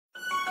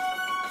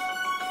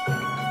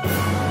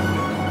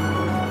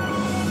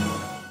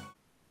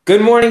Good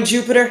morning,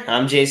 Jupiter.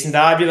 I'm Jason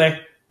Dobular.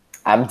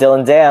 I'm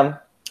Dylan Dam.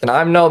 And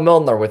I'm Noah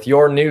Milner with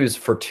your news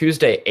for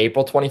Tuesday,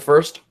 April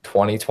 21st,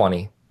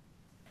 2020.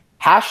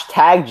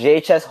 Hashtag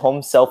JHS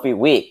Home Selfie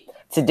Week.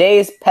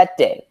 Today's Pet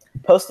Day.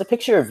 Post a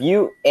picture of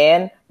you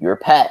and your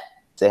pet.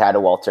 Say hi to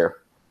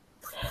Walter.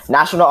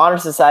 National Honor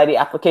Society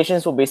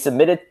applications will be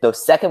submitted the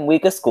second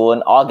week of school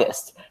in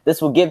August.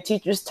 This will give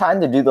teachers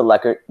time to do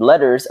the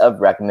letters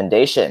of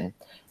recommendation.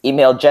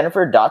 Email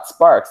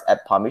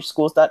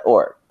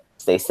jennifer.sparks@palmbeachschools.org.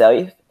 Stay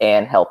safe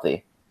and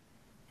healthy.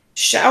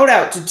 Shout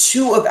out to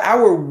two of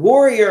our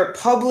warrior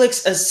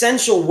Publix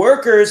essential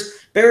workers,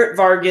 Barrett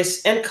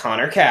Vargas and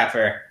Connor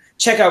Caffer.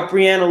 Check out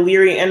Brianna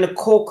Leary and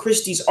Nicole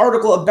Christie's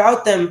article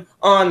about them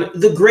on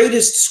the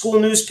greatest school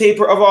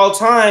newspaper of all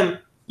time.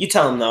 You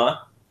tell them,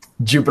 Noah.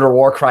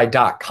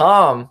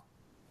 JupiterWarCry.com.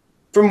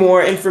 For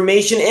more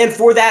information and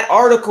for that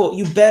article,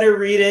 you better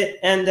read it.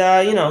 And,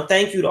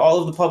 thank you to all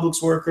of the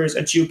Publix workers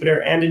at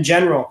Jupiter and in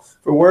general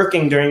for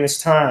working during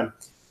this time.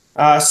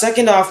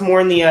 Second off,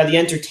 more in the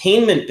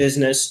entertainment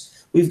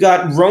business, we've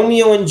got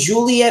Romeo and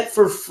Juliet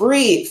for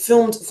Free,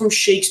 filmed from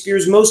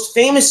Shakespeare's most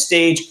famous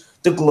stage,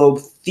 the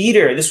Globe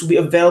Theater. This will be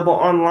available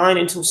online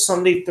until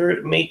Sunday,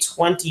 3rd May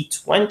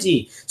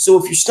 2020. So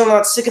if you're still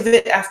not sick of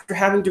it after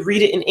having to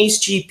read it in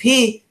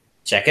HGP,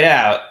 check it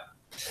out.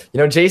 You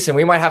know, Jason,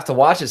 we might have to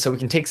watch it so we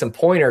can take some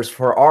pointers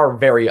for our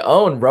very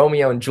own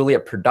Romeo and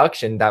Juliet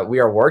production that we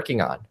are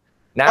working on.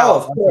 Now,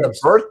 for the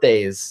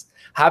birthdays,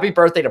 happy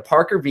birthday to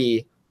Parker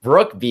B.,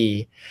 Brooke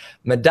B.,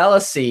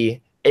 Medella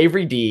C.,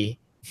 Avery D.,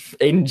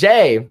 Aiden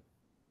J.,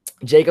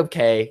 Jacob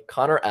K.,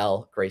 Connor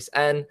L., Grace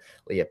N.,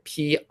 Leah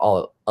P.,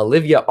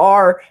 Olivia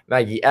R.,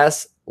 Maggie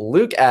S.,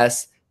 Luke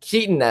S.,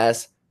 Keaton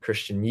S.,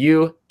 Christian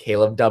U.,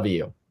 Caleb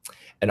W.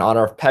 In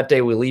honor of Pet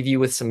Day, we leave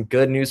you with some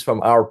good news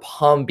from our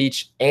Palm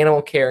Beach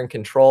Animal Care and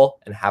Control,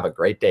 and have a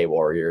great day,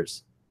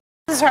 Warriors.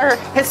 This is our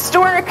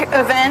historic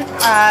event.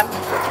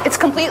 It's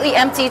completely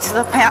empty to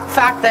the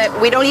fact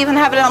that we don't even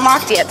have it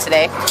unlocked yet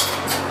today.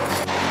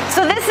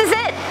 So this is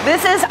it.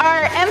 This is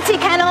our empty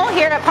kennel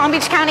here at Palm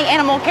Beach County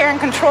Animal Care and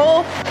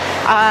Control.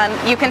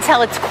 You can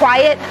tell it's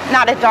quiet,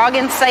 not a dog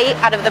in sight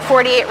out of the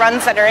 48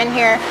 runs that are in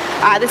here.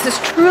 This is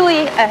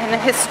truly an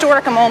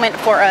historic moment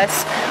for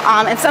us,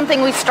 and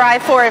something we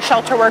strive for as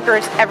shelter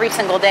workers every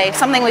single day.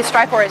 Something we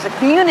strive for as a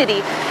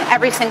community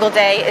every single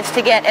day is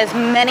to get as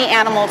many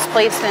animals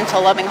placed into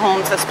loving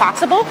homes as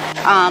possible.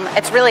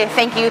 It's really a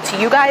thank you to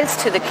you guys,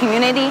 to the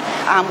community.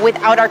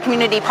 Without our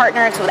community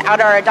partners, without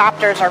our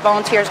adopters, our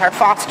volunteers, our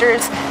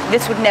fosters,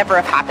 this would never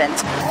have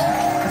happened.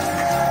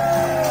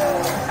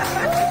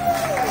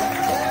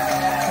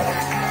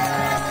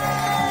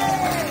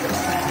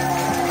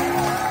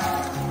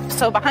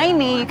 So behind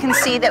me, you can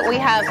see that we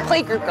have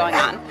playgroup going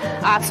on.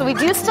 So we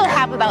do still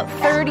have about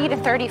 30 to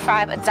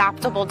 35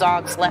 adoptable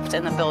dogs left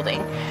in the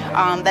building.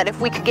 That if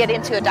we could get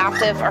into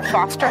adoptive or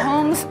foster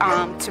homes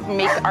to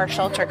make our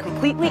shelter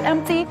completely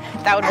empty,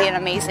 that would be an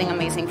amazing,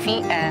 amazing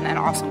feat and an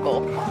awesome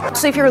goal.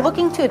 So if you're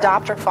looking to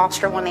adopt or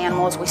foster one of the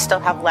animals we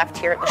still have left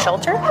here at the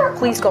shelter,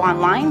 please go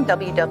online,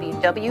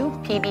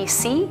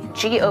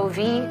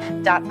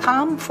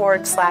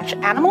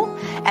 www.pbcgov.com/animal,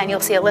 and you'll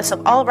see a list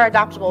of all of our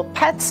adoptable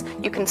pets.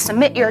 You can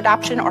submit your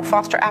adoption or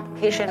foster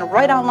application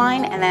right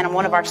online, and then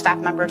one of our staff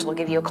members will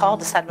give you a call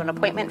to set up an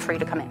appointment for you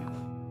to come in.